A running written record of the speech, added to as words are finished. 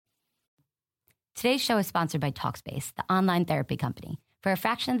Today's show is sponsored by Talkspace, the online therapy company. For a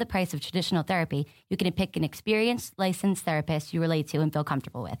fraction of the price of traditional therapy, you can pick an experienced, licensed therapist you relate to and feel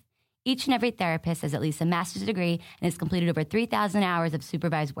comfortable with. Each and every therapist has at least a master's degree and has completed over 3,000 hours of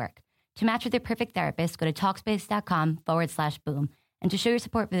supervised work. To match with your perfect therapist, go to Talkspace.com/boom. And to show your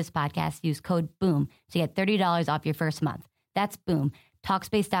support for this podcast, use code BOOM to get $30 off your first month. That's BOOM.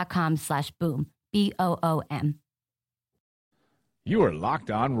 Talkspace.com/boom. BOOM. You are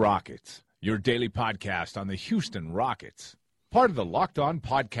Locked On Rockets, your daily podcast on the Houston Rockets, part of the Locked On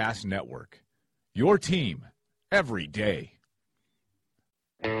Podcast Network. Your team every day.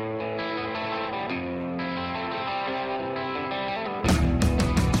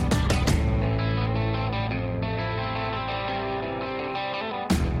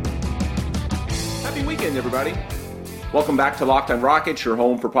 Happy weekend, everybody. Welcome back to Locked On Rockets, your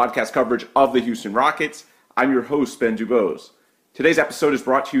home for podcast coverage of the Houston Rockets. I'm your host, Ben Dubose. Today's episode is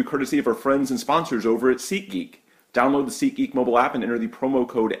brought to you courtesy of our friends and sponsors over at SeatGeek. Download the SeatGeek mobile app and enter the promo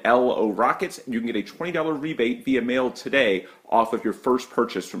code LORockets, and you can get a $20 rebate via mail today off of your first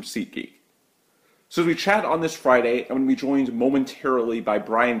purchase from SeatGeek. So as we chat on this Friday, I'm going to be joined momentarily by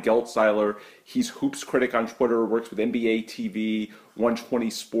Brian Geltzeiler. He's Hoops critic on Twitter, works with NBA TV, 120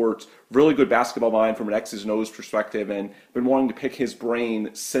 Sports, really good basketball mind from an X's and O's perspective, and been wanting to pick his brain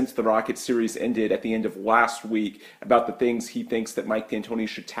since the Rockets series ended at the end of last week about the things he thinks that Mike D'Antoni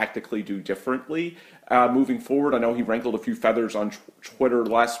should tactically do differently moving forward. I know he rankled a few feathers on Twitter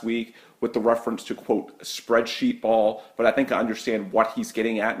last week with the reference to, quote, spreadsheet ball, but I think I understand what he's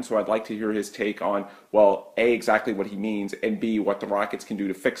getting at, and so I'd like to hear his take on, well, A, exactly what he means, and B, what the Rockets can do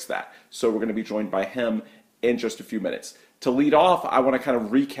to fix that. So we're going to be joined by him in just a few minutes. To lead off, I want to kind of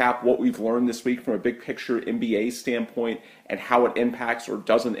recap what we've learned this week from a big picture NBA standpoint and how it impacts or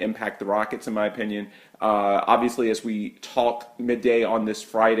doesn't impact the Rockets, in my opinion. Obviously, as we talk midday on this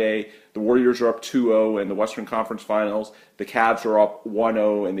Friday, the Warriors are up 2-0 in the Western Conference Finals. The Cavs are up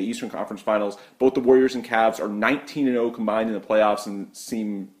 1-0 in the Eastern Conference Finals. Both the Warriors and Cavs are 19-0 combined in the playoffs and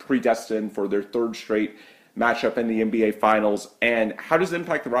seem predestined for their third straight matchup in the NBA Finals. And how does it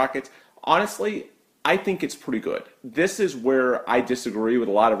impact the Rockets? Honestly, I think it's pretty good. This is where I disagree with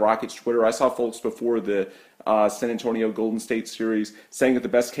a lot of Rockets Twitter. I saw folks before the San Antonio Golden State series saying that the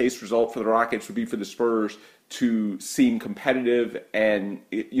best case result for the Rockets would be for the Spurs to seem competitive and,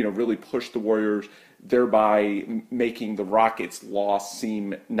 really push the Warriors, thereby making the Rockets' loss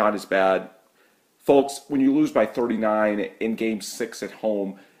seem not as bad. Folks, when you lose by 39 in Game 6 at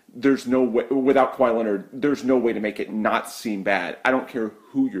home, there's no way, without Kawhi Leonard, there's no way to make it not seem bad. I don't care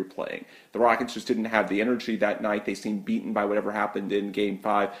who you're playing. The Rockets just didn't have the energy that night. They seemed beaten by whatever happened in Game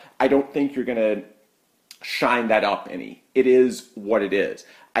 5. I don't think you're going to shine that up any. It is what it is.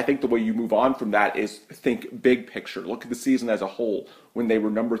 I think the way you move on from that is think big picture. Look at the season as a whole when they were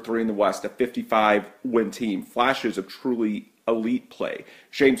number 3 in the West, a 55-win team. Flashes of truly elite play.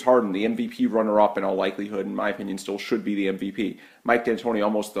 James Harden, the MVP runner-up in all likelihood, in my opinion, still should be the MVP. Mike D'Antoni,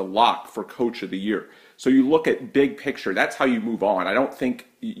 almost the lock for Coach of the Year. So you look at big picture. That's how you move on. I don't think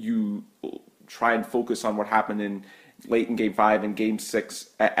you try and focus on what happened late in Game 5 and Game 6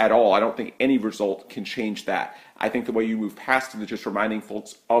 at all. I don't think any result can change that. I think the way you move past it is just reminding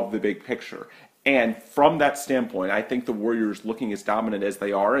folks of the big picture. And from that standpoint, I think the Warriors looking as dominant as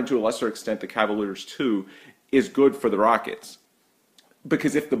they are, and to a lesser extent the Cavaliers too, is good for the Rockets.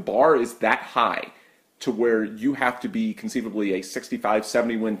 Because if the bar is that high to where you have to be conceivably a 65,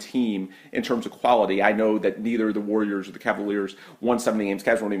 70-win team in terms of quality, I know that neither the Warriors or the Cavaliers won 70 games.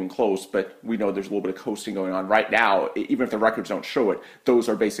 Cavs weren't even close, but we know there's a little bit of coasting going on right now. Even if the records don't show it, those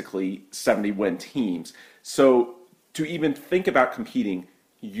are basically 70-win teams. So to even think about competing,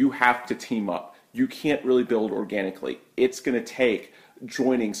 you have to team up. You can't really build organically. It's going to take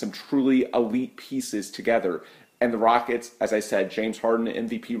joining some truly elite pieces together. And the Rockets, as I said, James Harden,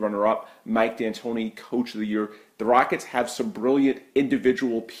 MVP runner-up, Mike D'Antoni, Coach of the Year. The Rockets have some brilliant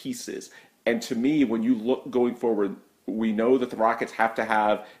individual pieces. And to me, when you look going forward, we know that the Rockets have to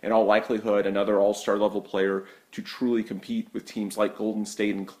have, in all likelihood, another all-star level player to truly compete with teams like Golden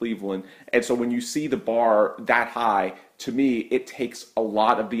State and Cleveland. And so when you see the bar that high, to me, it takes a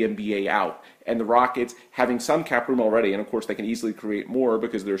lot of the NBA out. And the Rockets, having some cap room already, and of course they can easily create more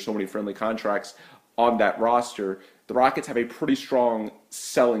because there's so many friendly contracts on that roster, the Rockets have a pretty strong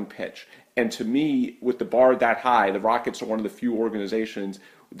selling pitch. And to me, with the bar that high, the Rockets are one of the few organizations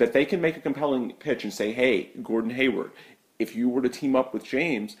that they can make a compelling pitch and say, hey, Gordon Hayward, if you were to team up with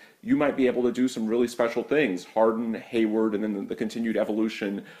James, you might be able to do some really special things. Harden, Hayward, and then the continued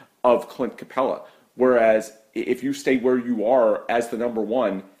evolution of Clint Capella. Whereas if you stay where you are as the number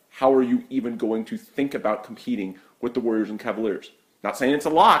one, how are you even going to think about competing with the Warriors and Cavaliers? Not saying it's a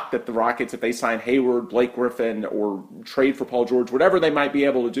lock that the Rockets, if they sign Hayward, Blake Griffin, or trade for Paul George, whatever they might be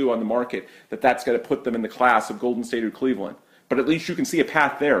able to do on the market, that's going to put them in the class of Golden State or Cleveland. But at least you can see a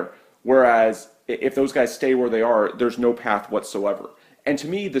path there. Whereas if those guys stay where they are, there's no path whatsoever. And to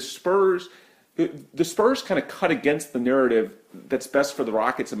me, the Spurs kind of cut against the narrative that's best for the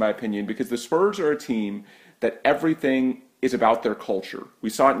Rockets, in my opinion, because the Spurs are a team that everything is about their culture.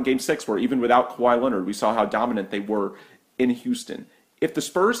 We saw it in Game 6, where even without Kawhi Leonard, we saw how dominant they were in Houston. If the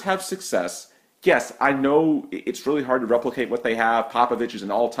Spurs have success, yes, I know it's really hard to replicate what they have. Popovich is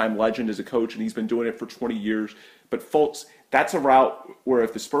an all-time legend as a coach, and he's been doing it for 20 years. But folks, that's a route where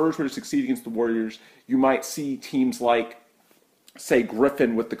if the Spurs were to succeed against the Warriors, you might see teams like, say,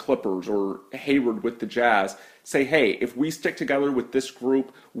 Griffin with the Clippers or Hayward with the Jazz say, hey, if we stick together with this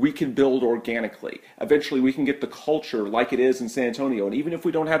group, we can build organically. Eventually, we can get the culture like it is in San Antonio. And even if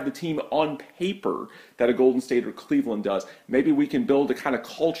we don't have the team on paper that a Golden State or Cleveland does, maybe we can build a kind of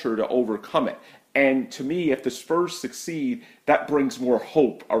culture to overcome it. And to me, if the Spurs succeed, that brings more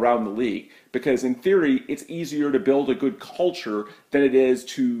hope around the league. Because in theory, it's easier to build a good culture than it is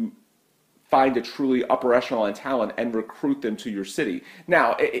to find a truly upper echelon talent and recruit them to your city.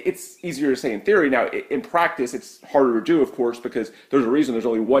 Now, it's easier to say in theory. Now, in practice, it's harder to do, of course, because there's a reason there's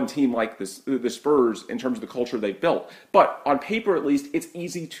only one team like the Spurs in terms of the culture they've built. But on paper, at least, it's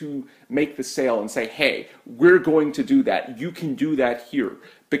easy to make the sale and say, hey, we're going to do that. You can do that here.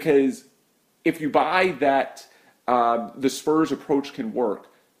 Because if you buy that the Spurs approach can work,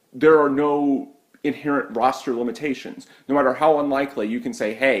 there are no inherent roster limitations. No matter how unlikely, you can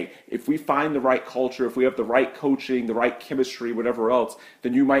say, hey, if we find the right culture, if we have the right coaching, the right chemistry, whatever else,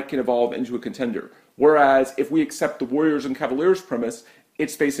 then you can evolve into a contender. Whereas if we accept the Warriors and Cavaliers premise,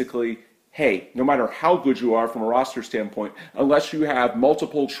 it's basically, hey, no matter how good you are from a roster standpoint, unless you have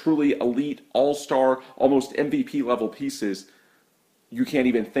multiple truly elite, all-star, almost MVP level pieces, you can't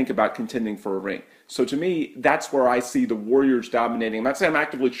even think about contending for a ring. So to me, that's where I see the Warriors dominating. I'm not saying I'm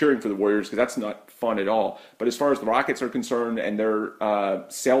actively cheering for the Warriors because that's not fun at all. But as far as the Rockets are concerned and their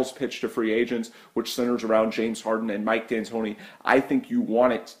sales pitch to free agents, which centers around James Harden and Mike D'Antoni, I think you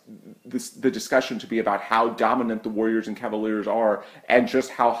want the discussion to be about how dominant the Warriors and Cavaliers are and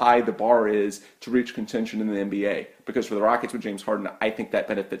just how high the bar is to reach contention in the NBA. Because for the Rockets with James Harden, I think that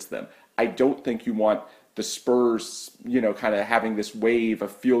benefits them. I don't think you want the Spurs, kind of having this wave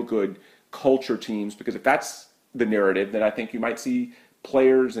of feel-good culture teams, because if that's the narrative, then I think you might see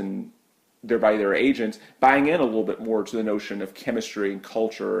players and thereby their agents buying in a little bit more to the notion of chemistry and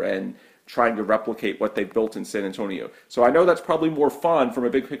culture and trying to replicate what they've built in San Antonio. So I know that's probably more fun from a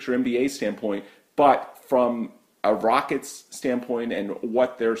big picture NBA standpoint, but from a Rockets standpoint and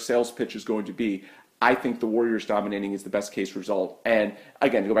what their sales pitch is going to be, I think the Warriors dominating is the best case result. And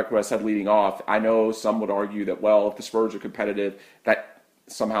again, to go back to what I said leading off, I know some would argue that, well, if the Spurs are competitive, that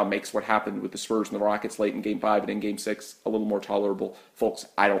somehow makes what happened with the Spurs and the Rockets late in Game 5 and in Game 6 a little more tolerable. Folks,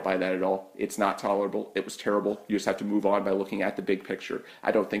 I don't buy that at all. It's not tolerable. It was terrible. You just have to move on by looking at the big picture.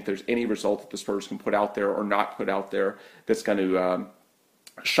 I don't think there's any result that the Spurs can put out there or not put out there that's going to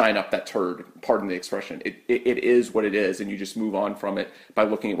shine up that turd, pardon the expression. It is what it is, and you just move on from it by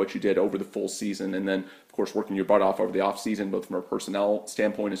looking at what you did over the full season, and then, of course, working your butt off over the offseason, both from a personnel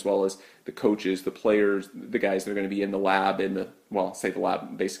standpoint as well as the coaches, the players, the guys that are going to be in the lab,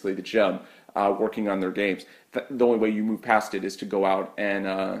 basically the gym, working on their games. The only way you move past it is to go out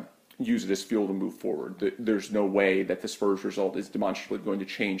and use it as fuel to move forward. There's no way that the Spurs result is demonstrably going to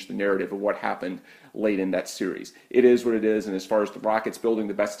change the narrative of what happened late in that series. It is what it is, and as far as the Rockets building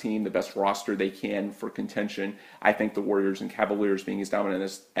the best team, the best roster they can for contention, I think the Warriors and Cavaliers being as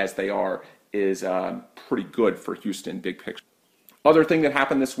dominant as they are is pretty good for Houston, big picture. Other thing that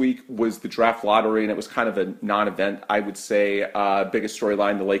happened this week was the draft lottery, and it was kind of a non-event, I would say. Biggest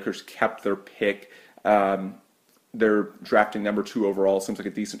storyline, the Lakers kept their pick. They're drafting number 2 overall. Seems like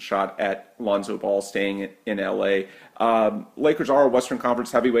a decent shot at Lonzo Ball staying in L.A. Lakers are a Western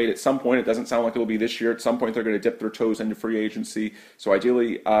Conference heavyweight. At some point, it doesn't sound like it will be this year. At some point, they're going to dip their toes into free agency. So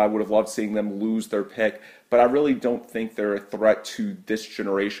ideally, I would have loved seeing them lose their pick. But I really don't think they're a threat to this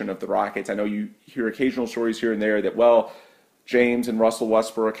generation of the Rockets. I know you hear occasional stories here and there that, well, James and Russell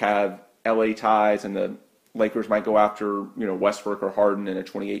Westbrook have L.A. ties, and the Lakers might go after, Westbrook or Harden in a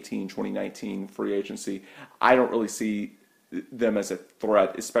 2018, 2019 free agency. I don't really see them as a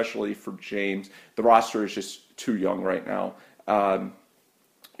threat, especially for James. The roster is just too young right now.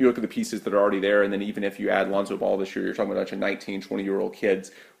 You look at the pieces that are already there, and then even if you add Lonzo Ball this year, you're talking about a bunch of 19, 20-year-old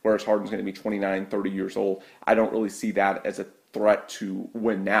kids, whereas Harden's going to be 29, 30 years old. I don't really see that as a threat to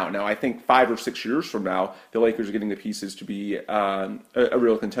win now. Now, I think 5 or 6 years from now, the Lakers are getting the pieces to be a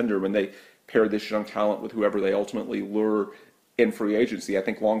real contender when they pair this young talent with whoever they ultimately lure in free agency. I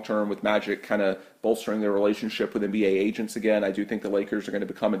think long-term with Magic kind of bolstering their relationship with NBA agents again, I do think the Lakers are going to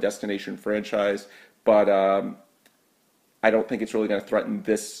become a destination franchise, but I don't think it's really going to threaten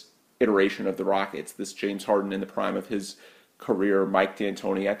this iteration of the Rockets, this James Harden in the prime of his career, Mike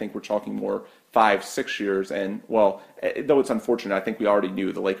D'Antoni. I think we're talking more 5-6 years. And, well, though it's unfortunate, I think we already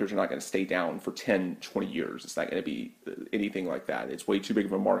knew the Lakers are not going to stay down for 10, 20 years. It's not going to be anything like that. It's way too big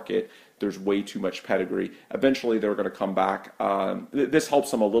of a market. There's way too much pedigree. Eventually, they're going to come back. This helps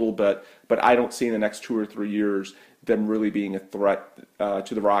them a little bit, but I don't see in the next 2 or 3 years them really being a threat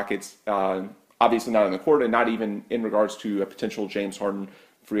to the Rockets. Obviously not on the court, and not even in regards to a potential James Harden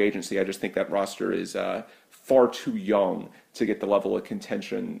free agency. I just think that roster is far too young to get the level of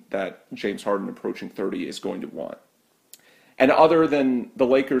contention that James Harden approaching 30 is going to want. And other than the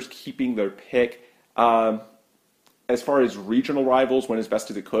Lakers keeping their pick, as far as regional rivals went as best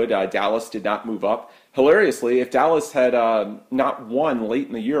as it could, Dallas did not move up. Hilariously, if Dallas had not won late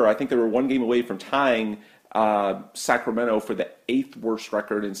in the year, I think they were one game away from tying Sacramento for the 8th worst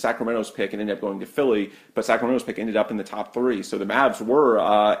record in Sacramento's pick, and ended up going to Philly, but Sacramento's pick ended up in the top 3. So the Mavs were,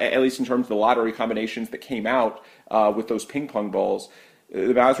 at least in terms of the lottery combinations that came out with those ping pong balls,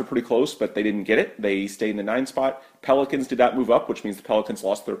 the Mavs were pretty close, but they didn't get it. They stayed in the 9 spot. Pelicans did not move up, which means the Pelicans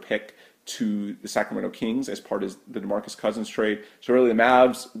lost their pick to the Sacramento Kings as part of the DeMarcus Cousins trade. So really the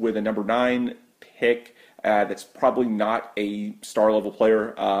Mavs with a number 9 pick, that's probably not a star-level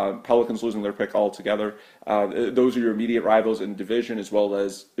player. Pelicans losing their pick altogether. Those are your immediate rivals in the division, as well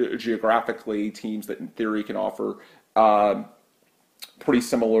as geographically teams that in theory can offer pretty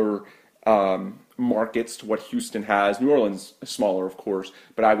similar markets to what Houston has. New Orleans is smaller, of course,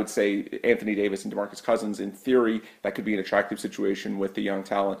 but I would say Anthony Davis and DeMarcus Cousins, in theory, that could be an attractive situation with the young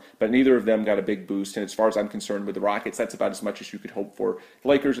talent, but neither of them got a big boost, and as far as I'm concerned with the Rockets, that's about as much as you could hope for. The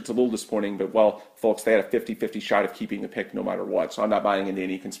Lakers, it's a little disappointing, but, well, folks, they had a 50-50 shot of keeping a pick no matter what, so I'm not buying into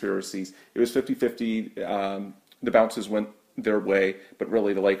any conspiracies. It was 50-50. The bounces went their way, but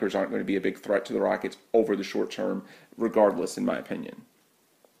really the Lakers aren't going to be a big threat to the Rockets over the short term, regardless, in my opinion.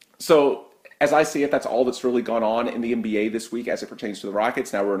 So, as I see it, that's all that's really gone on in the NBA this week as it pertains to the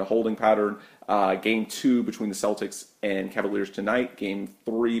Rockets. Now we're in a holding pattern. Game 2 between the Celtics and Cavaliers tonight. Game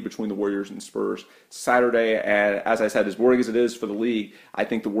 3 between the Warriors and Spurs Saturday. And as I said, as boring as it is for the league, I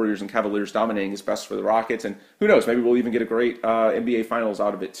think the Warriors and Cavaliers dominating is best for the Rockets. And who knows, maybe we'll even get a great NBA Finals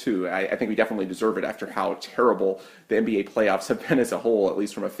out of it too. I think we definitely deserve it after how terrible the NBA playoffs have been as a whole, at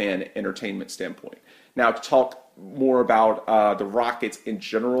least from a fan entertainment standpoint. Now, to talk more about the Rockets in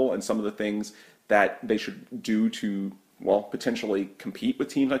general and some of the things that they should do to, well, potentially compete with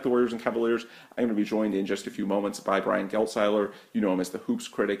teams like the Warriors and Cavaliers, I'm going to be joined in just a few moments by Brian Geltzeiler. You know him as the Hoops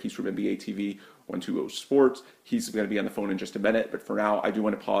Critic. He's from NBA TV 120 Sports. He's going to be on the phone in just a minute, but for now, I do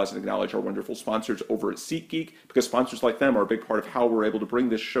want to pause and acknowledge our wonderful sponsors over at SeatGeek, because sponsors like them are a big part of how we're able to bring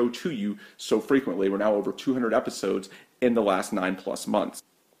this show to you so frequently. We're now over 200 episodes in the last 9+ months.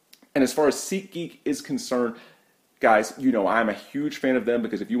 And as far as SeatGeek is concerned, guys, you know I'm a huge fan of them,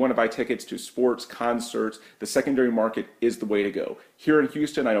 because if you want to buy tickets to sports, concerts, the secondary market is the way to go. Here in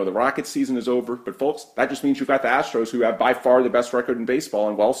Houston, I know the Rockets season is over, but folks, that just means you've got the Astros, who have by far the best record in baseball,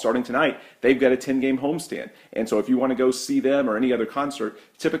 and well, starting tonight, they've got a 10-game homestand. And so if you want to go see them or any other concert,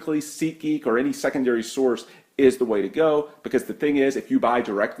 typically SeatGeek or any secondary source is the way to go, because the thing is, if you buy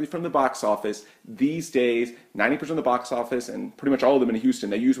directly from the box office, these days, 90% of the box office, and pretty much all of them in Houston,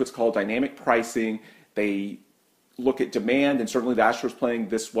 they use what's called dynamic pricing. They look at demand, and certainly the Astros playing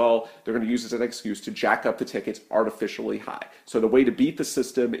this well, they're going to use this as an excuse to jack up the tickets artificially high. So the way to beat the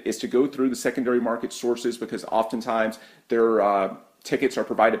system is to go through the secondary market sources, because oftentimes their tickets are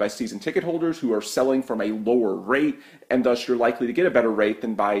provided by season ticket holders who are selling from a lower rate, and thus you're likely to get a better rate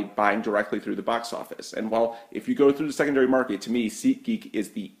than by buying directly through the box office. And well, if you go through the secondary market, to me, SeatGeek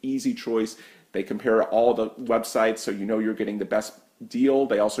is the easy choice. They compare all the websites, so you know you're getting the best deal.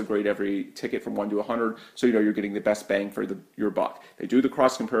 They also grade every ticket from 1 to 100, so you know you're getting the best bang for your buck. They do the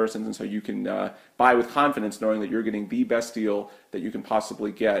cross comparisons, and so you can buy with confidence, knowing that you're getting the best deal that you can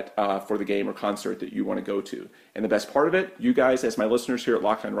possibly get for the game or concert that you want to go to. And the best part of it, you guys, as my listeners here at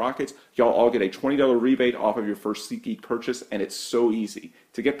Locked On Rockets, y'all all get a $20 rebate off of your first SeatGeek purchase, and it's so easy.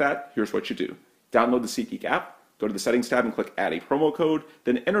 To get that, here's what you do. Download the SeatGeek app. Go to the settings tab and click add a promo code,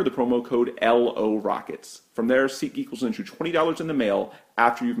 then enter the promo code LORockets. From there, SeatGeek will send you $20 in the mail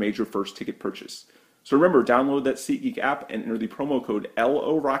after you've made your first ticket purchase. So remember, download that SeatGeek app and enter the promo code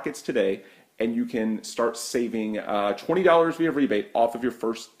LORockets today, and you can start saving $20 via rebate off of your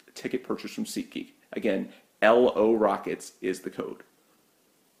first ticket purchase from SeatGeek. Again, LORockets is the code.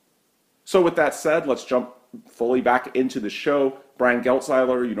 So with that said, let's jump fully back into the show. Brian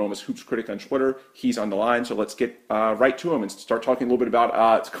Geltzeiler, you know him as Hoops Critic on Twitter. He's on the line, so let's get right to him and start talking a little bit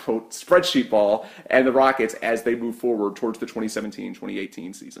about, quote, spreadsheet ball and the Rockets as they move forward towards the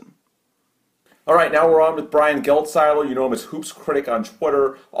 2017-2018 season. All right, now we're on with Brian Geltzeiler. You know him as Hoops Critic on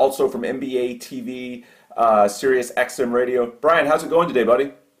Twitter, also from NBA TV, Sirius XM Radio. Brian, how's it going today,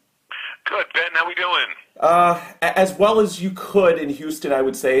 buddy? Good, Ben. How we doing? As well as you could in Houston, I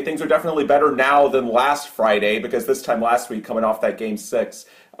would say. Things are definitely better now than last Friday, because this time last week, coming off that Game 6,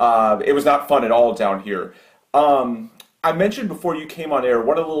 it was not fun at all down here. I mentioned before you came on air,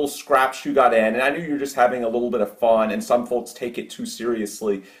 one of the little scraps you got in, and I knew you were just having a little bit of fun, and some folks take it too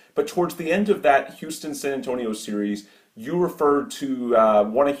seriously, but towards the end of that Houston-San Antonio series, you referred to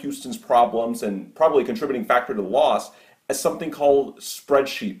one of Houston's problems, and probably a contributing factor to the loss, as something called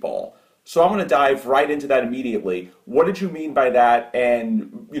spreadsheet ball. So I'm going to dive right into that immediately. What did you mean by that,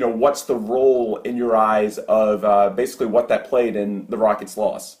 and what's the role in your eyes of basically what that played in the Rockets'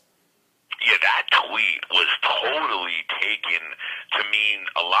 loss? Yeah, that tweet was totally taken to mean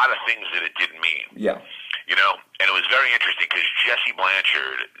a lot of things that it didn't mean. Yeah. And it was very interesting because Jesse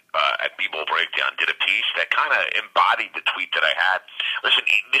Blanchard at B-Ball Breakdown did a piece that kind of embodied the tweet that I had. Listen,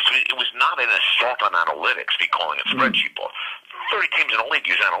 it was not an assault on analytics, be calling it spreadsheet ball. 30 teams in the league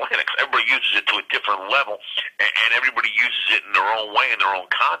use analytics. Everybody uses it to a different level, and everybody uses it in their own way, in their own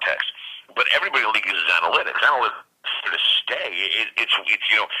context. But everybody in the league uses analytics. Analytics to stay. It's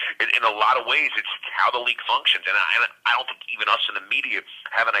in a lot of ways, it's how the league functions. And I don't think even us in the media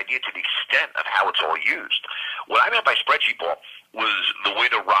have an idea to the extent of how it's all used. What I meant by spreadsheet ball was the way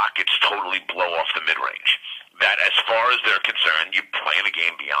the Rockets totally blow off the mid-range. That as far as they're concerned, you play in a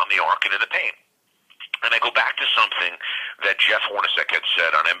game beyond the arc and in the paint. And I go back to something that Jeff Hornacek had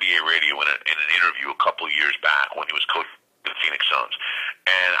said on NBA radio in an interview a couple of years back when he was coaching the Phoenix Suns.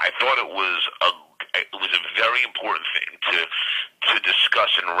 And I thought it was a very important thing to discuss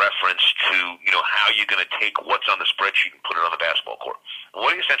in reference to how you're going to take what's on the spreadsheet and put it on the basketball court. And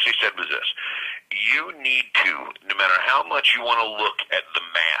what he essentially said was this: you need to, no matter how much you want to look at the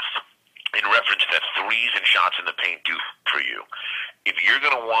math in reference to threes and shots in the paint do for you, if you're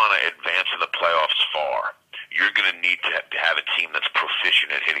going to want to advance in the playoffs far, you're going to need to have a team that's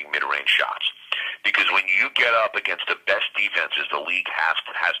proficient at hitting mid-range shots. Because when you get up against the best defenses the league has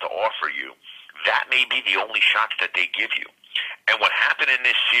to offer you, that may be the only shots that they give you. And what happened in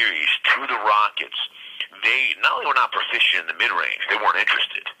this series to the Rockets, they not only were not proficient in the mid-range, they weren't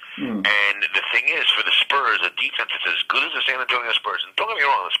interested. And the thing is, for the Spurs, a defense that's as good as the San Antonio Spurs, and don't get me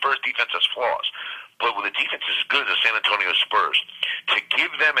wrong, the Spurs defense has flaws, but with a defense as good as the San Antonio Spurs, to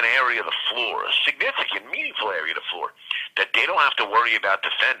give them an area of the floor, a significant, meaningful area of the floor, that they don't have to worry about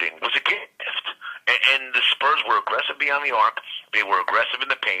defending was a gift. And the Spurs were aggressive beyond the arc. They were aggressive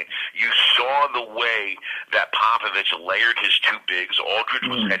in the paint. You saw the way that Popovich layered his two bigs. Aldridge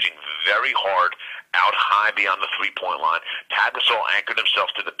was hedging very hard out high beyond the three-point line. Pau Gasol anchored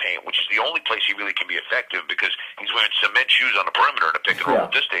himself to the paint, which is the only place he really can be effective because he's wearing cement shoes on the perimeter in a pick and roll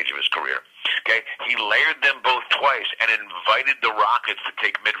at this stage of his career. Okay, he layered them both twice and invited the Rockets to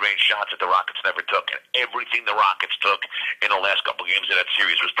take mid-range shots that the Rockets never took. And everything the Rockets took in the last couple games of that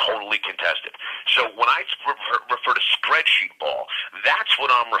series was totally contested. So when I refer to spreadsheet ball, that's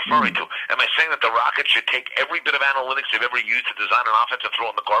what I'm referring to. Am I saying that the Rockets should take every bit of analytics they've ever used to design an offense and throw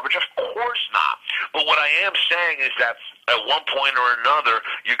it in the garbage? Of course not. But what I am saying is that at one point or another,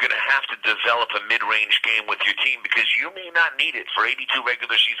 you're going to have to develop a mid-range game with your team because you may not need it for 82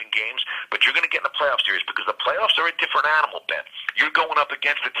 regular season games, but you're going to get in the playoff series because the playoffs are a different animal, Ben. You're going up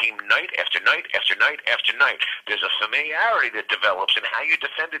against the team night after night after night after night. There's a familiarity that develops in how you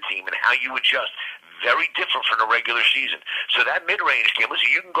defend a team and how you adjust. Very different from the regular season. So that mid-range game, listen,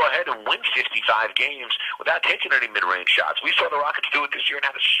 you can go ahead and win 55 games without taking any mid-range shots. We saw the Rockets do it this year and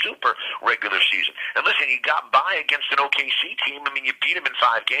have a super regular season. And listen, you got by against an OKC team. I mean, you beat them in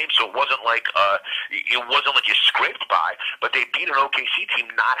 5 games, so it wasn't like you scraped by, but they beat an OKC team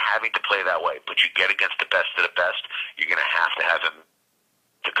not having to play that way. But you get against the best of the best, you're going to have them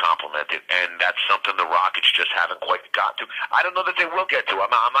to complement it, and that's something the Rockets just haven't quite got to. I don't know that they will get to. I'm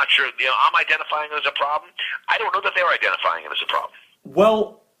not sure. I'm identifying it as a problem. I don't know that they're identifying it as a problem.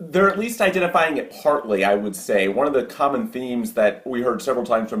 Well, they're at least identifying it partly, I would say. One of the common themes that we heard several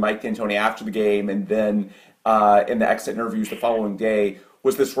times from Mike D'Antoni after the game and then in the exit interviews the following day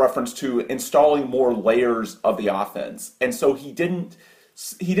was this reference to installing more layers of the offense. And so he didn't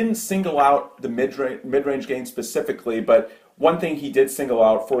single out the mid-range game specifically, but one thing he did single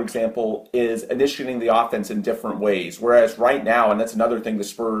out, for example, is initiating the offense in different ways. Whereas right now, and that's another thing the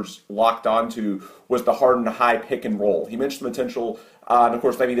Spurs locked onto, was the Harden high pick and roll. He mentioned the potential, and of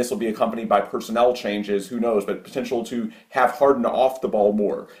course maybe this will be accompanied by personnel changes, who knows, but potential to have Harden off the ball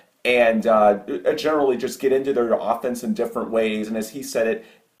more. And generally just get into their offense in different ways. And as he said it,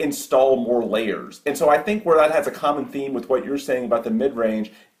 install more layers. And so I think where that has a common theme with what you're saying about the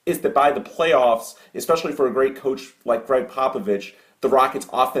mid-range is that by the playoffs, especially for a great coach like Greg Popovich, the Rockets'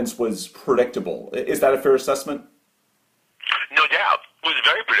 offense was predictable. Is that a fair assessment? No doubt. It was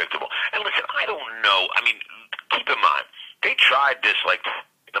very predictable. And listen, I don't know. I mean, keep in mind, they tried this, like,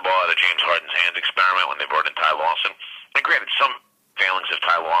 the ball out of James Harden's hands experiment when they brought in Ty Lawson. And granted, some failings of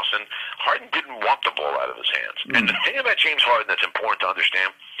Ty Lawson, Harden didn't want the ball out of his hands. And the thing about James Harden that's important to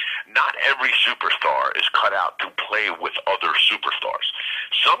understand, not every superstar is cut out to play with other superstars.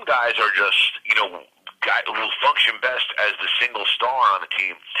 Some guys are just, guy who will function best as the single star on a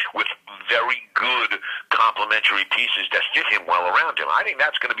team with very good complementary pieces that fit him well around him. I think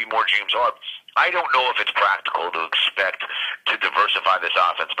that's going to be more James Harden. I don't know if it's practical to expect to diversify this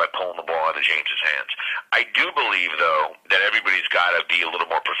offense by pulling the ball out of James's hands. I do believe, though, that everybody's got to be a little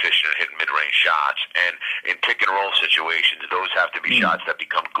more proficient at hitting mid-range shots. And in pick-and-roll situations, those have to be shots that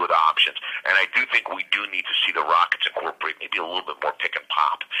become good options. And I do think we do need to see the Rockets incorporate maybe a little bit more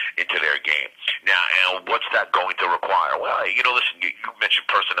pick-and-pop into their game. Now, what's that going to require? Well, listen, you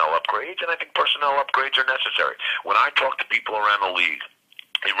mentioned personnel upgrades, and I think personnel upgrades are necessary. When I talk to people around the league,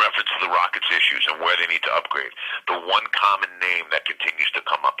 in reference to the Rockets' issues and where they need to upgrade, the one common name that continues to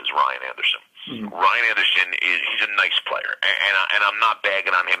come up is Ryan Anderson. Ryan Anderson he's a nice player, and I'm not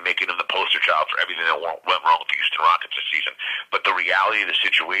bagging on him, making him the poster child for everything that went wrong with the Houston Rockets this season. But the reality of the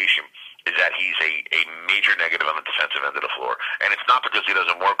situation is that he's a major negative on the defensive end of the floor. And it's not because he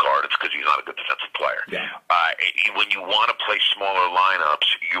doesn't work hard, it's because he's not a good defensive player. Yeah. When you want to play smaller lineups,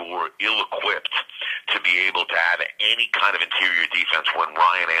 you're ill-equipped to be able to have any kind of interior defense when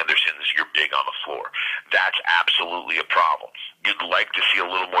Ryan Anderson's your big on the floor. That's absolutely a problem. You'd like to see a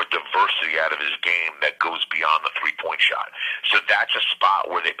little more diversity out of his game that goes beyond the three-point shot. So that's a spot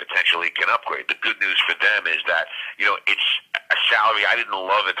where they potentially can upgrade. The good news for them is that, it's a salary I didn't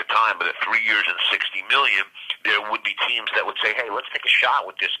love at the time, but at 3 years and $60 million, there would be teams that would say, hey, let's take a shot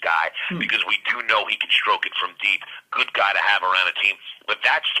with this guy because we do know he can stroke it from deep. Good guy to have around a team. But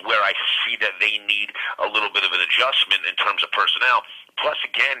that's where I see that they need a little bit of an adjustment in terms of personnel. Plus,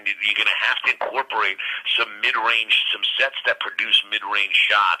 again, you're going to have to incorporate some mid-range, some sets that produce mid-range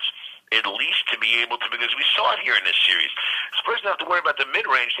shots, at least to be able to, because we saw it here in this series. Spurs don't have to worry about the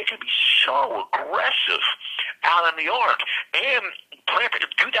mid-range. They can be so aggressive out on the arc and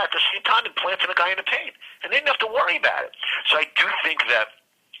do that at the same time and planting a guy in the paint. And they didn't have to worry about it. So I do think that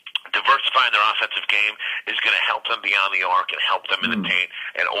diversifying their offensive game is going to help them beyond the arc and help them in the paint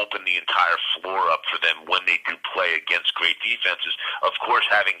and open the entire floor up for them when they do play against great defenses. Of course,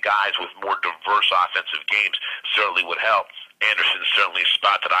 having guys with more diverse offensive games certainly would help. Anderson's certainly a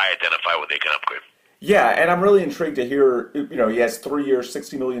spot that I identify where they can upgrade. Yeah, and I'm really intrigued to hear, he has 3 years,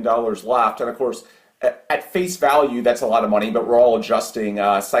 $60 million left. And of course, at face value, that's a lot of money, but we're all adjusting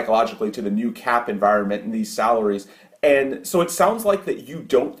psychologically to the new cap environment and these salaries. And so it sounds like that you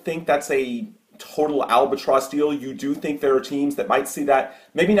don't think that's a total albatross deal. You do think there are teams that might see that,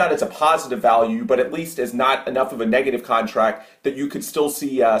 maybe not as a positive value, but at least as not enough of a negative contract that you could still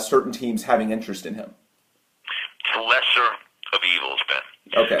see certain teams having interest in him. It's the lesser of evils,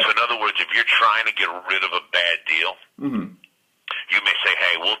 Ben. Okay. So in other words, if you're trying to get rid of a bad deal, you may say,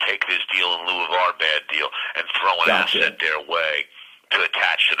 hey, we'll take this deal in lieu of our bad deal and throw an asset their way to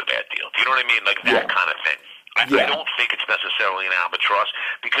attach to the bad deal. Do you know what I mean? Like that kind of thing. I don't think it's necessarily an albatross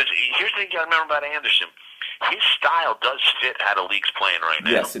because here's the thing you got to remember about Anderson. His style does fit how the league's playing right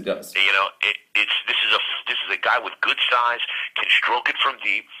now. Yes, it does. This is a guy with good size, can stroke it from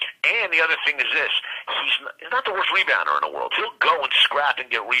deep, and the other thing is this: he's not the worst rebounder in the world. He'll go and scrap and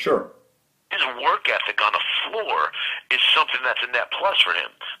get rebounds. Sure. His work ethic on the floor is something that's a net plus for him.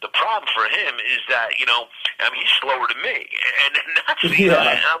 The problem for him is that, he's slower than me. And that's,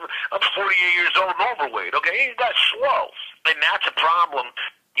 I'm 48 years old and overweight, okay? He's that slow. And that's a problem.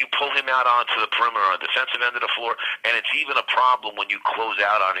 You pull him out onto the perimeter on the defensive end of the floor, and it's even a problem when you close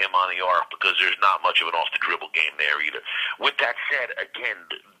out on him on the arc because there's not much of an off-the-dribble game there either. With that said, again,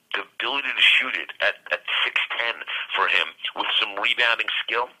 the ability to shoot it at 6'10" for him with some rebounding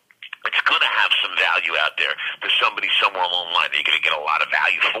skill, it's going to have some value out there to somebody somewhere along the line. Are you going to get a lot of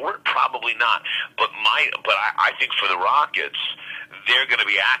value for it? Probably not. But I think for the Rockets, they're going to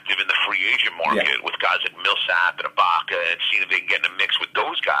be active in the free agent market with guys like Millsap and Ibaka and seeing if they can get in a mix with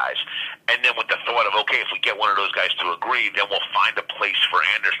those guys. And then with the thought of, okay, if we get one of those guys to agree, then we'll find a place for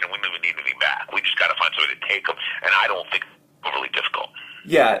Anderson. We don't even need anything back. We just got to find somebody to take him. And I don't think it's overly difficult.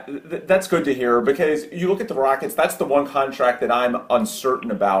 Yeah, that's good to hear, because you look at the Rockets, that's the one contract that I'm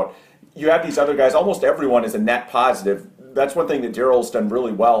uncertain about. You have these other guys, almost everyone is a net positive. That's one thing that Daryl's done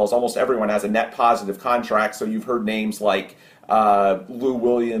really well, is almost everyone has a net positive contract. So you've heard names like Lou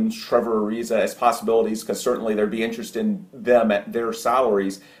Williams, Trevor Ariza as possibilities, because certainly there'd be interest in them at their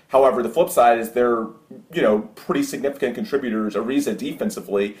salaries. However, the flip side is they're, pretty significant contributors, Ariza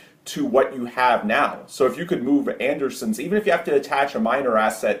defensively, to what you have now. So if you could move Anderson's, even if you have to attach a minor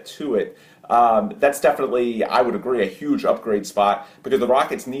asset to it, that's definitely, I would agree, a huge upgrade spot, because the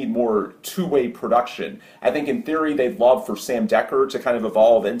Rockets need more two-way production. I think in theory they'd love for Sam Dekker to kind of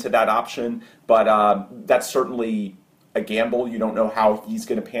evolve into that option, but that's certainly a gamble. You don't know how he's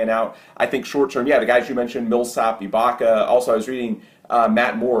going to pan out. I think short-term, the guys you mentioned, Millsap, Ibaka. Also, I was reading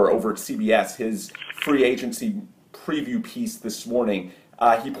Matt Moore over at CBS, his free agency preview piece this morning.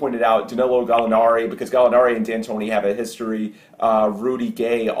 He pointed out Danilo Gallinari, because Gallinari and D'Antoni have a history. Rudy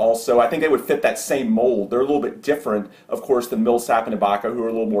Gay also. I think they would fit that same mold. They're a little bit different, of course, than Millsap and Ibaka, who are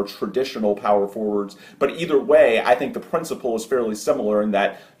a little more traditional power forwards. But either way, I think the principle is fairly similar in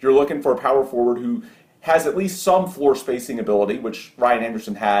that you're looking for a power forward who has at least some floor spacing ability, which Ryan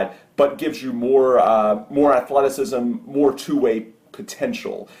Anderson had, but gives you more athleticism, more two-way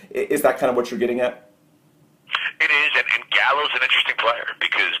potential. Is that kind of what you're getting at? It is, and Gallo's an interesting player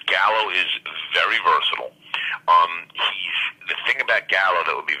because Gallo is very versatile. The thing about Gallo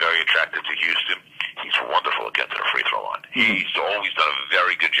that would be very attractive to Houston, he's wonderful at getting to the free throw line. He's always done a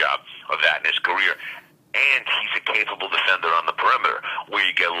very good job of that in his career. And he's a capable defender on the perimeter. Where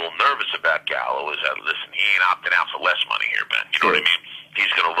you get a little nervous about Gallo is that, listen, he ain't opting out for less money here, Ben. You know what I mean? He's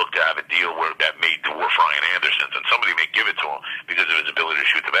going to look to have a deal where that may dwarf Ryan Anderson's, and somebody may give it to him because of his ability to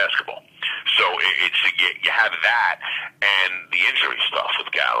shoot the basketball. So you have that, and the injury stuff with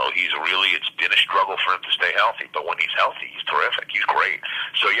Gallo. It's been a struggle for him to stay healthy, but when he's healthy, he's terrific. He's great.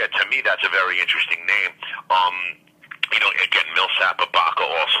 So to me, that's a very interesting name. Again, Millsap, Ibaka,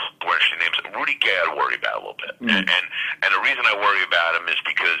 also were interesting names. Rudy Gay, I'd worry about a little bit. And the reason I worry about him is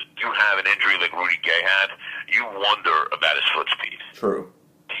because you have an injury like Rudy Gay had, you wonder about his foot speed. True.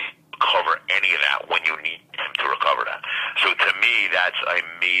 Cover any of that when you need him to recover that. So to me, that's a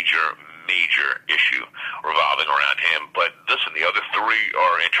major issue revolving around him. But listen, the other three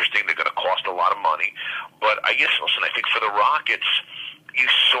are interesting. They're going to cost a lot of money. But I think for the Rockets, you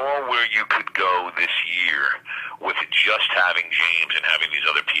saw where you could go this year with just having James and having these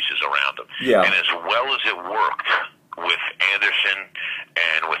other pieces around him. Yeah. And as well as it worked with Anderson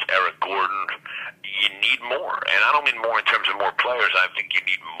and with Eric Gordon, you need more. And I don't mean more in terms of more players. I think you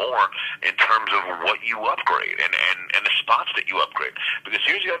need more in terms of what you upgrade and the spots that you upgrade. Because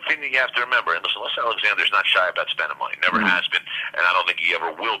here's the other thing that you have to remember. And listen, Les Alexander's not shy about spending money. Never has been. And I don't think he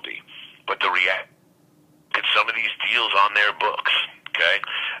ever will be. But the reality is some of these deals on their books, okay,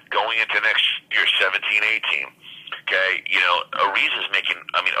 going into next year, 17-18, okay, Ariza's making,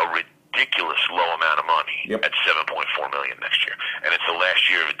 a ridiculous low amount of money at $7.4 million next year, and it's the last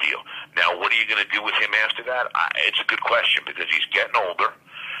year of a deal. Now, what are you going to do with him after that? It's a good question because he's getting older.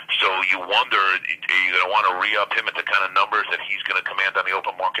 So you wonder, are you going to want to re-up him at the kind of numbers that he's going to command on the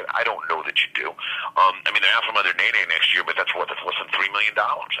open market? I don't know that you do. They're out from under Nene next year, but that's less than $3 million.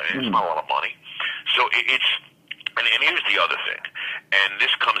 It's not a lot of money. So and here's the other thing, and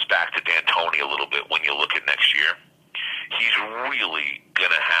this comes back to D'Antoni a little bit when you look at next year. He's really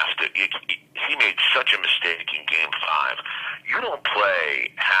going to have to, he made such a mistake in Game 5. You don't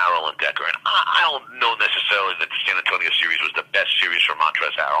play Harrell and Dekker, and I don't know necessarily that the San Antonio series was the best series for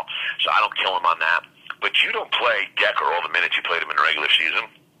Montrezl Harrell, so I don't kill him on that. But you don't play Dekker all the minutes you played him in the regular season,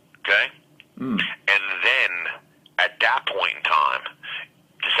 okay? And then, at that point in time,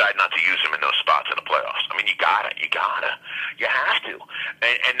 decide not to use him in those spots in the playoffs. You have to.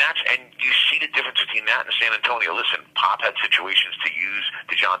 And you see the difference between that and San Antonio. Listen, Pop had situations to use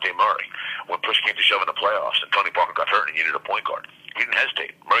DeJounte Murray. When push came to shove in the playoffs and Tony Parker got hurt and needed a point guard, he didn't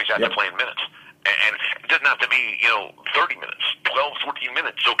hesitate. Murray's out there playing minutes. And it doesn't have to be, 30 minutes, 12, 14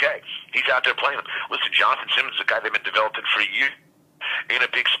 minutes, okay. He's out there playing them. Listen, Jonathan Simmons is a guy they've been developing for years. In a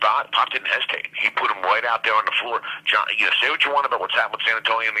big spot, Pop didn't hesitate. He put him right out there on the floor. Say what you want about what's happened with San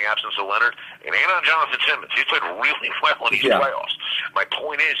Antonio in the absence of Leonard. It ain't on Jonathan Simmons. He's played really well in these playoffs. My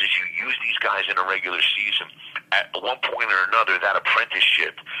point is you use these guys in a regular season at one point or another, that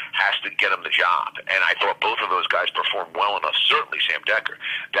apprenticeship has to get him the job. And I thought both of those guys performed well enough, certainly Sam Decker,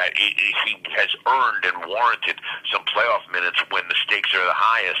 that he has earned and warranted some playoff minutes when the stakes are the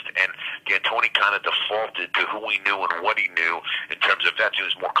highest. And D'Antoni kind of defaulted to who he knew and what he knew in terms of vets he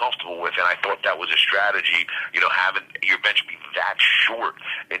was more comfortable with. And I thought that was a strategy, having your bench be that short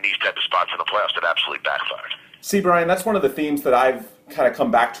in these type of spots in the playoffs that absolutely backfired. See, Brian, that's one of the themes that I've kind of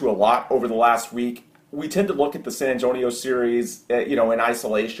come back to a lot over the last week. We tend to look at the San Antonio series, in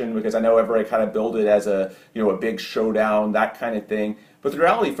isolation, because I know everybody kind of build it as a big showdown, that kind of thing. But the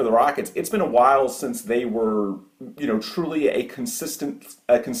reality for the Rockets, it's been a while since they were, truly a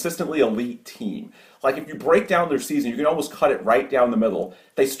consistently elite team. Like, if you break down their season, you can almost cut it right down the middle.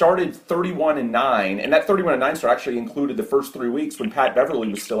 They started 31-9, and that 31-9 start actually included the first 3 weeks when Pat Beverly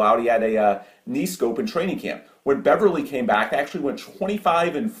was still out. He had a knee scope in training camp. When Beverly came back, they actually went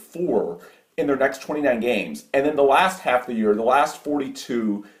 25-4 in their next 29 games. And then the last half of the year, the last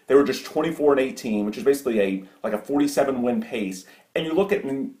 42, they were just 24-18, which is basically a 47-win pace. And you look at,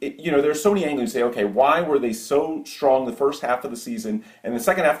 there's so many angles. You say, okay, why were they so strong the first half of the season, and the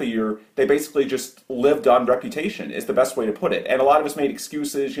second half of the year, they basically just lived on reputation, is the best way to put it. And a lot of us made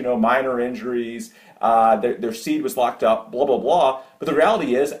excuses, minor injuries, their seed was locked up, blah, blah, blah. But the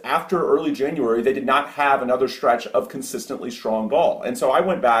reality is, after early January, they did not have another stretch of consistently strong ball. And so I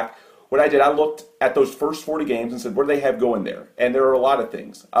went back. What I did, I looked at those first 40 games and said, what do they have going there? And there are a lot of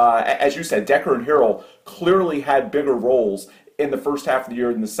things. As you said, Decker and Harrell clearly had bigger roles in the first half of the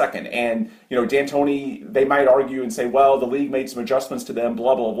year than the second. And, D'Antoni, they might argue and say, well, the league made some adjustments to them,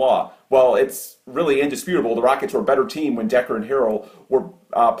 blah, blah, blah. Well, it's really indisputable. The Rockets were a better team when Decker and Harrell were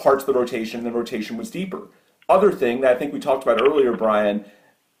parts of the rotation, and the rotation was deeper. Other thing that I think we talked about earlier, Brian,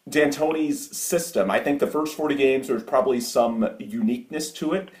 D'Antoni's system. I think the first 40 games, there's probably some uniqueness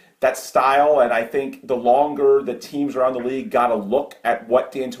to it. That style, and I think the longer the teams around the league got a look at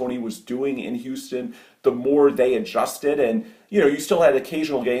what D'Antoni was doing in Houston, the more they adjusted. And, you still had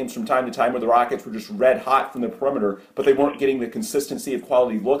occasional games from time to time where the Rockets were just red hot from the perimeter, but they weren't getting the consistency of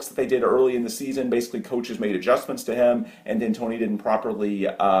quality looks that they did early in the season. Basically, coaches made adjustments to him, and D'Antoni didn't properly,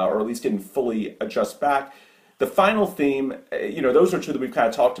 or at least didn't fully adjust back. The final theme, those are two that we've kind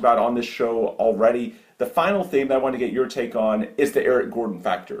of talked about on this show already. The final theme that I want to get your take on is the Eric Gordon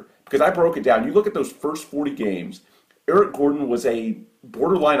factor. Because I broke it down. You look at those first 40 games, Eric Gordon was a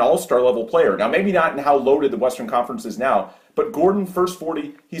borderline all-star level player. Now, maybe not in how loaded the Western Conference is now, but Gordon, first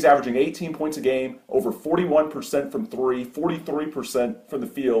 40, he's averaging 18 points a game, over 41% from three, 43% from the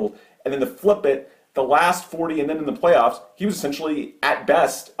field. And then to flip it, the last 40, and then in the playoffs, he was essentially, at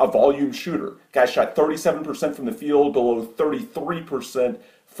best, a volume shooter. Guy shot 37% from the field, below 33%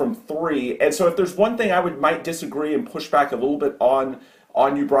 from three. And so if there's one thing I might disagree and push back a little bit on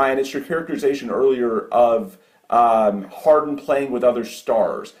you, Brian, it's your characterization earlier of Harden playing with other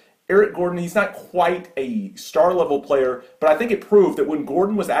stars. Eric Gordon, he's not quite a star-level player, but I think it proved that when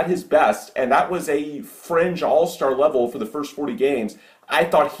Gordon was at his best, and that was a fringe all-star level for the first 40 games, I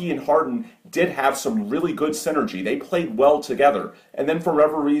thought he and Harden did have some really good synergy. They played well together. And then for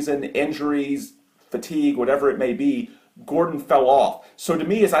whatever reason, injuries, fatigue, whatever it may be, Gordon fell off. So to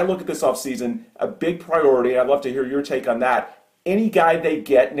me, as I look at this offseason, a big priority, and I'd love to hear your take on that, any guy they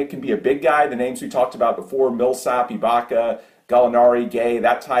get, and it can be a big guy, the names we talked about before, Millsap, Ibaka, Gallinari, Gay,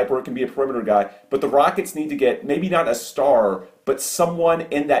 that type, or it can be a perimeter guy. But the Rockets need to get maybe not a star, but someone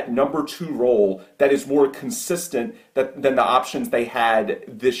in that number 2 role that is more consistent than the options they had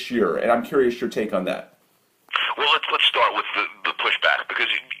this year. And I'm curious your take on that. Well, let's start with the pushback, because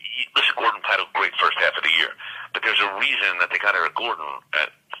listen, Gordon had a great first half of the year, but there's a reason that they got Eric Gordon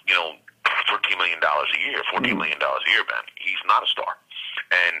at $13 million a year, $14 million a year, Ben. He's not a star.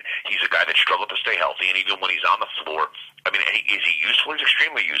 And he's a guy that struggled to stay healthy, and even when he's on the floor, I mean, is he useful? He's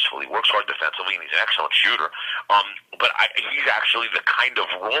extremely useful. He works hard defensively, and he's an excellent shooter. But he's actually the kind of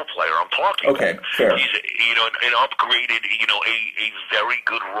role player I'm talking about. Fair. He's an upgraded, a very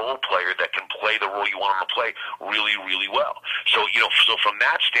good role player that can play the role you want him to play really, really well. So, so from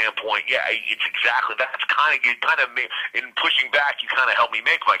that standpoint, yeah, it's exactly, that's kind of in pushing back, you kind of help me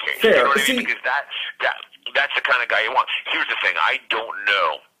make my case. Fair. You know what I mean? Because that's the kind of guy you want. Here's the thing. I don't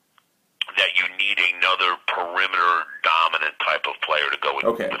know that you need another perimeter dominant type of player to go with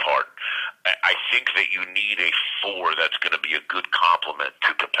Harden. I think that you need a 4 that's going to be a good complement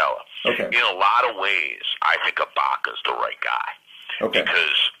to Capella. Okay. In a lot of ways, I think Ibaka's the right guy. Okay.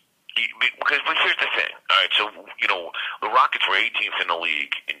 Because But here's the thing. All right, so, the Rockets were 18th in the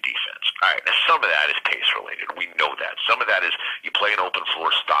league in defense. All right, now some of that is pace-related. We know that. Some of that is you play an open-floor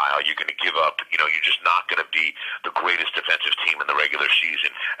style. You're going to give up. You're just not going to be the greatest defensive team in the regular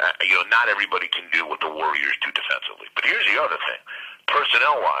season. Not everybody can do what the Warriors do defensively. But here's the other thing.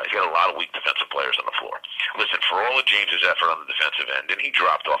 Personnel-wise, you had a lot of weak defensive players on the floor. Listen, for all of James's effort on the defensive end, and he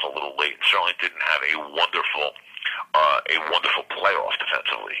dropped off a little late and certainly didn't have a wonderful playoff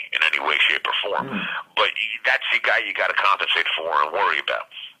defensively in any way, shape, or form. But that's the guy you got to compensate for and worry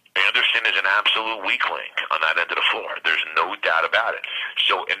about. Anderson is an absolute weak link on that end of the floor. There's no doubt about it.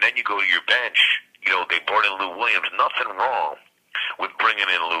 So, and then you go to your bench. They brought in Lou Williams. Nothing wrong with bringing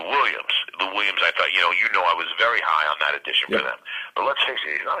in Lou Williams. Lou Williams, I thought, I was very high on that addition for them. But let's face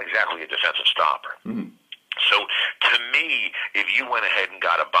it, he's not exactly a defensive stopper. So, to me, if you went ahead and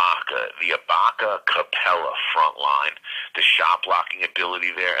got Ibaka, the Ibaka-Capella front line, the shot blocking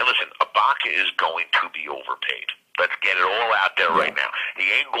ability there, and listen, Ibaka is going to be overpaid. Let's get it all out there right now. He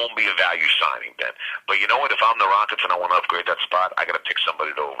ain't going to be a value signing, Ben. But you know what? If I'm the Rockets and I want to upgrade that spot, I got to pick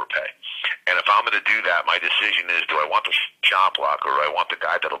somebody to overpay. And if I'm going to do that, my decision is, do I want the shot blocker or do I want the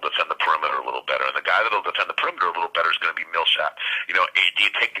guy that'll defend the perimeter a little better? And the guy that'll defend the perimeter a little better is going to be Millsap. Do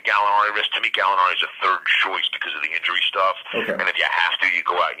you take the Gallinari risk? To me, Gallinari is a third choice because of the injury stuff. Okay. And if you have to, you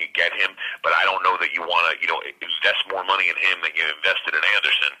go out and you get him. But I don't know that you want to, invest more money in him than you invested in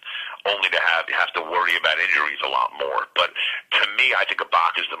Anderson, only to have to worry about injuries a lot more. But to me, I think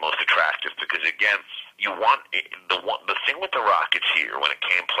Ibaka is the most attractive because, again, you want the thing with the Rockets here when it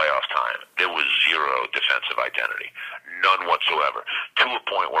came playoff time, there was zero defensive identity, none whatsoever, to a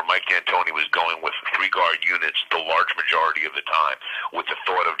point where Mike D'Antoni was going with 3-guard units the large majority of the time with the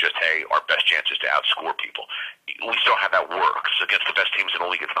thought of just, hey, our best chance is to outscore people. We still have that work. So against the best teams in the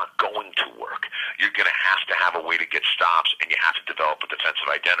league, it's not going to work. You're going to have a way to get stops, and you have to develop a defensive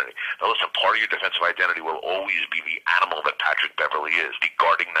identity. Now, listen, part of your defensive identity will always be the animal that Patrick Beverley is, the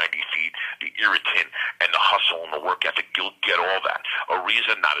guarding 90 feet, the irritant, and the hustle and the work ethic. You'll get all that.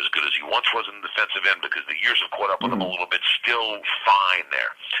 Ariza, not as good as he once was in the defensive end because the years have caught up with him a little bit. Still fine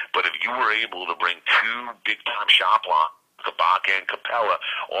there. But if you were able to bring two big-time shot blocks, Ibaka and Capella,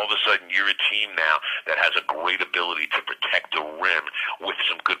 all of a sudden you're a team now that has a great ability to protect the rim with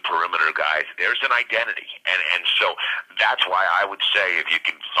some good perimeter guys. There's an identity. And so that's why I would say if you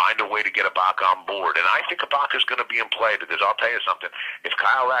can find a way to get Ibaka on board, and I think Ibaka's going to be in play because I'll tell you something, if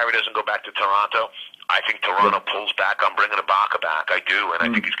Kyle Lowry doesn't go back to Toronto, I think Toronto pulls back on bringing Ibaka back. I do, and I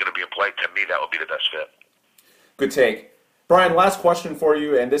think he's going to be in play. To me, that would be the best fit. Good take. Brian, last question for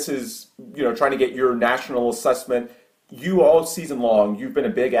you, and this is, trying to get your national assessment. You all season long, you've been a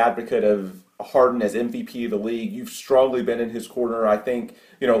big advocate of Harden as MVP of the league. You've strongly been in his corner. I think,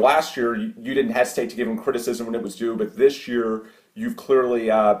 last year you didn't hesitate to give him criticism when it was due, but this year you've clearly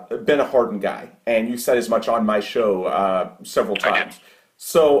been a Harden guy, and you said as much on my show several times.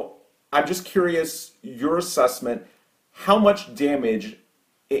 So I'm just curious, your assessment, how much damage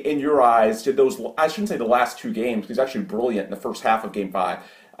in your eyes did those, I shouldn't say the last two games, he's actually brilliant in the first half of Game 5,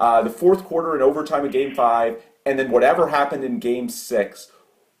 the fourth quarter and overtime of Game 5, and then whatever happened in Game 6,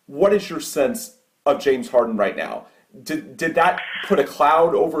 what is your sense of James Harden right now? Did that put a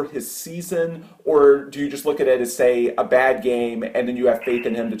cloud over his season, or do you just look at it as, say, a bad game, and then you have faith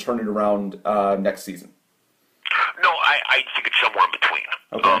in him to turn it around next season? No, I think it's somewhere in between.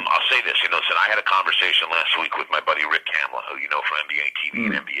 Okay. I'll say this. Listen, I had a conversation last week with my buddy Rick Kamla, who you know from NBA TV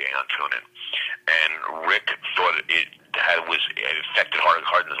and NBA on TuneIn, and Rick thought it affected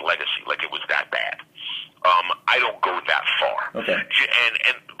Harden's legacy, like it was that bad. I don't go that far. Okay.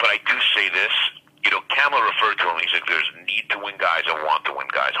 But I do say this. Kamla referred to him. He said there's need to win guys and want to win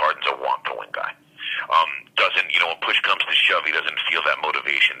guys. Harden's a want to win guy. Doesn't when push comes to shove, he doesn't feel that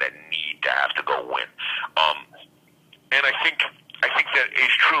motivation, that need to have to go win. And I think that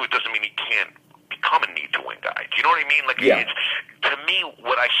is true. It doesn't mean he can't become a need to win guy. Do you know what I mean? To me,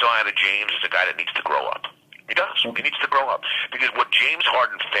 what I saw out of James is a guy that needs to grow up. He does. Okay. He needs to grow up because what James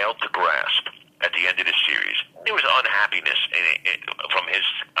Harden failed to grasp at the end of this series, there was unhappiness from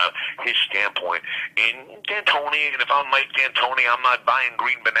his standpoint in D'Antoni. And if I'm Mike D'Antoni, I'm not buying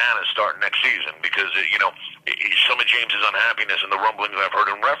green bananas starting next season because some of James's unhappiness and the rumblings I've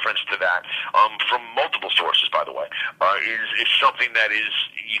heard in reference to that from multiple sources, by the way, is something that is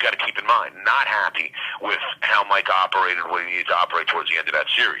you got to keep in mind. Not happy with how Mike operated, what he needed to operate towards the end of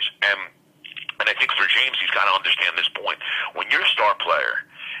that series, and I think for James, he's got to understand this point: when you're a star player,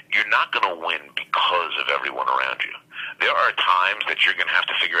 you're not going to win because of everyone around you. There are times that you're going to have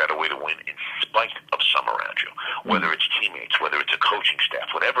to figure out a way to win in spite of some around you, whether it's teammates, whether it's a coaching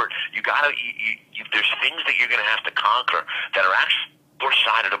staff, whatever. There's things that you're going to have to conquer that are actually your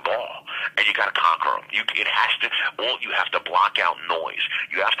side of the ball. and you got to conquer them. You have to block out noise.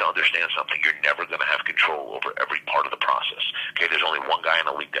 You have to understand something. You're never going to have control over every part of the process. Okay, there's only one guy in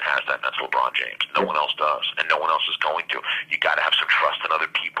the league that has that, and that's LeBron James. No one else does, and no one else is going to. You got to have some trust in other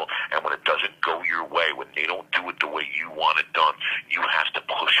people, and when it doesn't go your way, when they don't do it the way you want it done, you have to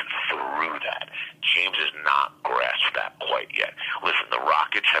push through that. James has not grasped that quite yet. Listen, the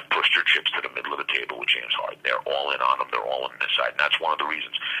Rockets have pushed their chips to the middle of the table with James Harden. They're all in on him. They're all in this side, and that's one of the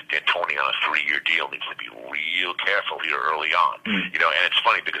reasons D'Antoni on a 3-year deal needs to be real careful here early on. You know, and it's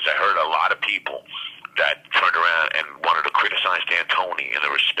funny because I heard a lot of people that turned around and wanted to criticize D'Antoni in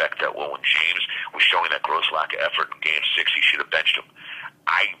the respect that, well, when James was showing that gross lack of effort in Game 6, he should have benched him.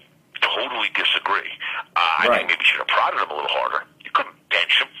 I totally disagree. I think maybe he should have prodded him a little harder. You couldn't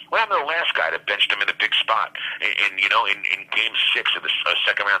bench him. What happened to the last guy that benched him in a big spot in Game 6 of the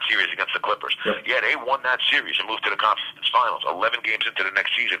second-round series against the Clippers? Yeah, they won that series and moved to the conference finals. 11 games into the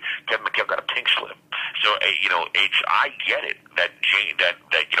next season, Kevin McHale got a pink slip. So, I get it that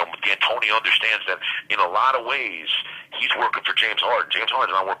D'Antoni understands that in a lot of ways he's working for James Harden. James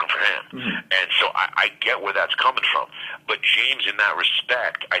Harden's not working for him. And so I get where that's coming from. But James, in that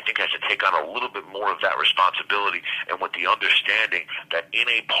respect, I think has to take on a little bit more of that responsibility, and with the understanding that in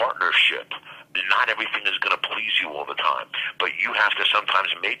a partnership, not everything is going to please you all the time, but you have to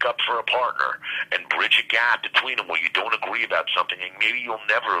sometimes make up for a partner and bridge a gap between them where you don't agree about something, and maybe you'll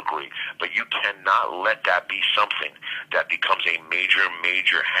never agree, but you cannot let that be something that becomes a major,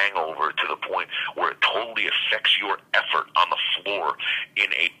 major hangover to the point where it totally affects your effort on the floor in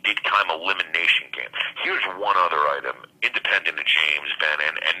a big-time elimination game. Here's one other item, independent of James, Ben,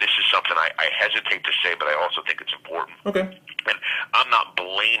 and this is something I hesitate to say, but I also think it's important. Okay. And I'm not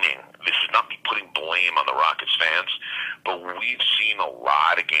blaming, this is not me putting blame on the Rockets fans, but we've seen a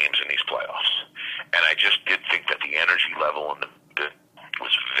lot of games in these playoffs. And I just did think that the energy level in the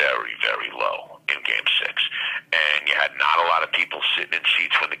was very, very low in Game 6. And you had not a lot of people sitting in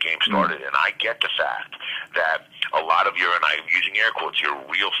seats when the game started. And I get the fact that a lot of your, and I'm using air quotes, your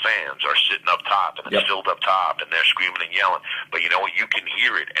real fans are sitting up top and it's filled up top and they're screaming and yelling. But you know what? You can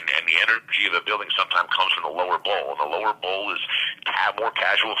hear it. And the energy of the building sometimes comes from the lower bowl. And the lower bowl is more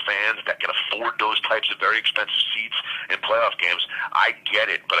casual fans that can afford those types of very expensive seats in playoff games. I get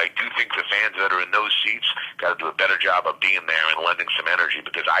it. But I do think the fans that are in those seats got to do a better job of being there and lending some energy.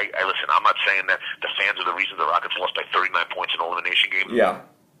 Because I listen, I'm not saying that the fans are the reason the Rockets lost by 39 points in an elimination game. Yeah.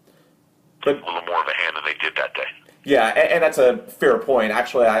 But a little more of a hand than they did that day. Yeah, and that's a fair point.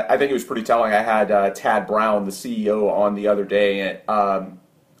 Actually, I think it was pretty telling. I had Tad Brown, the CEO, on the other day,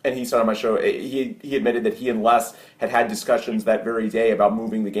 and he said on my show, he admitted that he and Les had discussions that very day about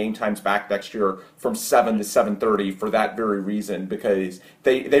moving the game times back next year from 7 to 7:30 for that very reason, because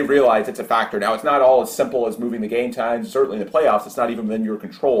they realize it's a factor. Now, it's not all as simple as moving the game times. Certainly in the playoffs, it's not even within your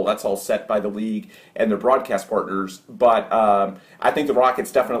control. That's all set by the league and their broadcast partners. But I think the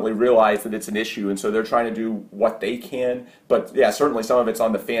Rockets definitely realize that it's an issue, and so they're trying to do what they can. But, yeah, certainly some of it's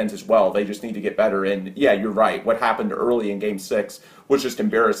on the fans as well. They just need to get better. And, yeah, you're right. What happened early in Game 6 was just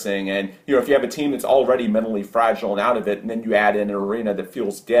embarrassing. And, if you have a team that's already mentally fragile and out of it, and then you add in an arena that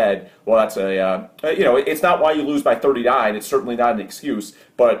feels dead, well, that's it's not why you lose by 39. It's certainly not an excuse.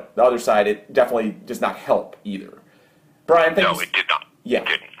 But the other side, it definitely does not help either. Brian, thank you. No, it did not. Yeah. It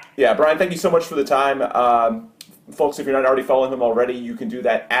didn't. Yeah, Brian, thank you so much for the time. Folks, if you're not already following him already, you can do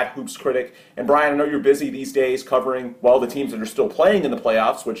that at Hoops Critic. And Brian, I know you're busy these days covering, well, the teams that are still playing in the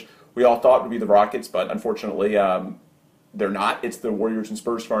playoffs, which we all thought would be the Rockets, but unfortunately they're not. It's the Warriors and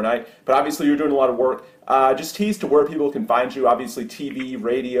Spurs tomorrow night. But obviously you're doing a lot of work. Just tease to where people can find you. Obviously TV,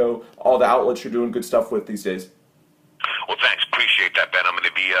 radio, all the outlets you're doing good stuff with these days. Well, thanks. Appreciate that, Ben. I'm going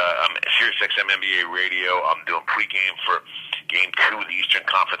to be SiriusXM NBA Radio. I'm doing pregame for Game 2 of the Eastern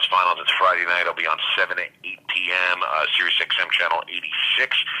Conference Finals. It's Friday night. I'll be on 7 to 8 p.m., SiriusXM Channel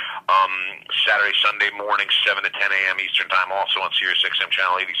 86. Saturday, Sunday morning, 7 to 10 a.m. Eastern Time, also on SiriusXM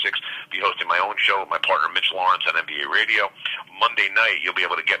Channel 86. Be hosting my own show with my partner, Mitch Lawrence, on NBA Radio. Monday night, you'll be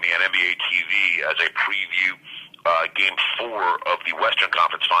able to get me on NBA TV as I preview Game 4 of the Western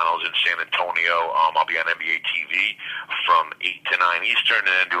Conference Finals in San Antonio. I'll be on NBA TV from 8 to 9 Eastern,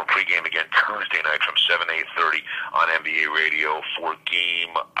 and then doing pregame again Tuesday night from 7 to 8:30 on NBA Radio for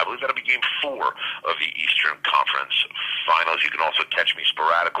I believe that'll be Game 4 of the Eastern Conference Finals. You can also catch me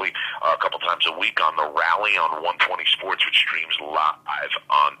sporadically a couple times a week on The Rally on 120 Sports, which streams live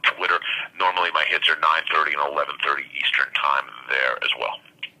on Twitter. Normally my hits are 9:30 and 11:30 Eastern Time there as well.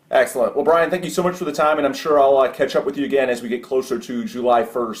 Excellent. Well, Brian, thank you so much for the time, and I'm sure I'll catch up with you again as we get closer to July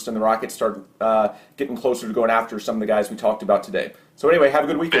 1st and the Rockets start getting closer to going after some of the guys we talked about today. So anyway, have a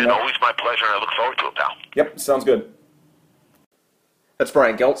good weekend. It's always my pleasure, and I look forward to it, pal. Yep, sounds good. That's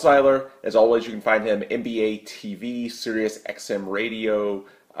Brian Geltzeiler. As always, you can find him NBA TV, Sirius XM Radio,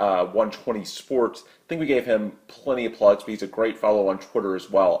 120 Sports. I think we gave him plenty of plugs, but he's a great follow on Twitter as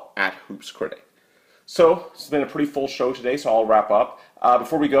well, @HoopsCritic. So, it's been a pretty full show today, so I'll wrap up.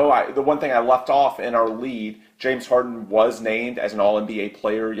 Before we go, the one thing I left off in our lead, James Harden was named as an All-NBA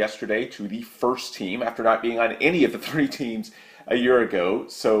player yesterday to the first team after not being on any of the 3 teams a year ago.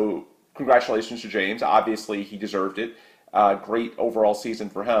 So, congratulations to James. Obviously, he deserved it. Great overall season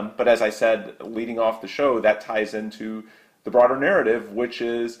for him. But as I said, leading off the show, that ties into the broader narrative, which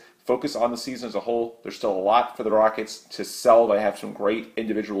is focus on the season as a whole. There's still a lot for the Rockets to sell. They have some great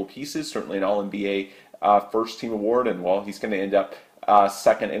individual pieces, certainly an All-NBA first team award, and well, he's going to end up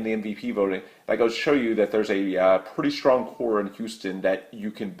second in the MVP voting. That goes to show you that there's a pretty strong core in Houston that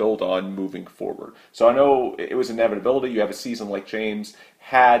you can build on moving forward. So I know it was inevitability. You have a season like James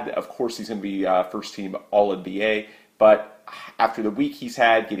had. Of course, he's going to be first team All-NBA. But after the week he's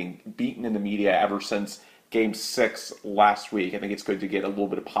had, getting beaten in the media ever since Game 6 last week, I think it's good to get a little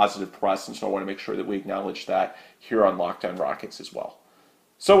bit of positive press, and so I want to make sure that we acknowledge that here on Locked On Rockets as well.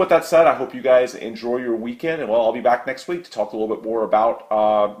 So with that said, I hope you guys enjoy your weekend, and well, I'll be back next week to talk a little bit more about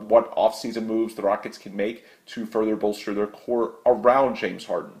what offseason moves the Rockets can make to further bolster their core around James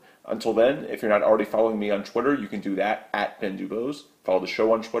Harden. Until then, if you're not already following me on Twitter, you can do that @BenDuBose. Follow the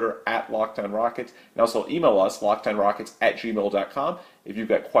show on Twitter @LockedOnRockets. And also email us, lockedonrockets@gmail.com, if you've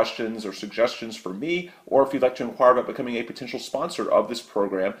got questions or suggestions for me, or if you'd like to inquire about becoming a potential sponsor of this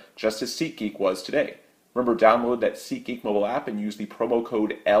program, just as SeatGeek was today. Remember, download that SeatGeek mobile app and use the promo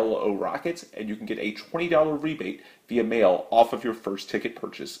code LORockets, and you can get a $20 rebate via mail off of your first ticket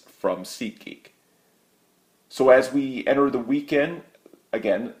purchase from SeatGeek. So as we enter the weekend,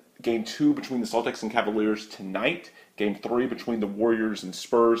 again, Game 2 between the Celtics and Cavaliers tonight. Game 3 between the Warriors and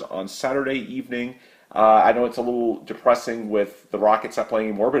Spurs on Saturday evening. I know it's a little depressing with the Rockets not playing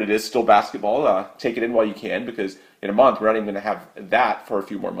anymore, but it is still basketball. Take it in while you can, because in a month we're not even going to have that for a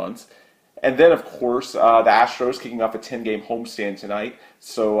few more months. And then, of course, the Astros kicking off a 10-game homestand tonight.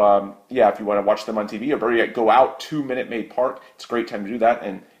 So, if you want to watch them on TV, or better yet, go out to Minute Maid Park. It's a great time to do that.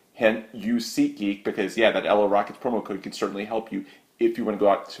 And hence, use SeatGeek, because, that LO Rockets promo code can certainly help you if you want to go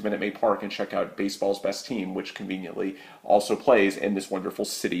out to Minute Maid Park and check out baseball's best team, which conveniently also plays in this wonderful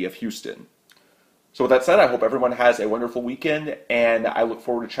city of Houston. So with that said, I hope everyone has a wonderful weekend, and I look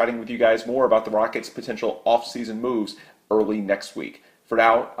forward to chatting with you guys more about the Rockets' potential off-season moves early next week. For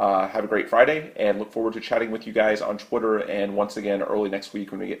now, have a great Friday, and look forward to chatting with you guys on Twitter, and once again, early next week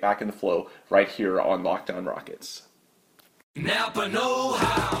when we get back in the flow right here on Locked On Rockets. Napa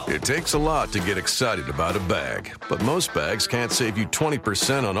know-how. It takes a lot to get excited about a bag, but most bags can't save you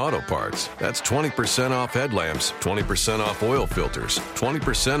 20% on auto parts. That's 20% off headlamps, 20% off oil filters,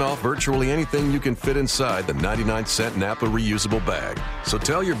 20% off virtually anything you can fit inside the 99-cent Napa reusable bag. So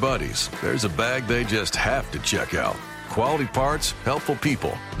tell your buddies, there's a bag they just have to check out. Quality parts, helpful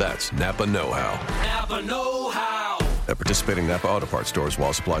people. That's Napa know-how. Napa know-how. At participating Napa Auto Parts stores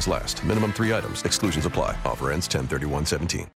while supplies last. Minimum 3 items. Exclusions apply. Offer ends 10/31/17.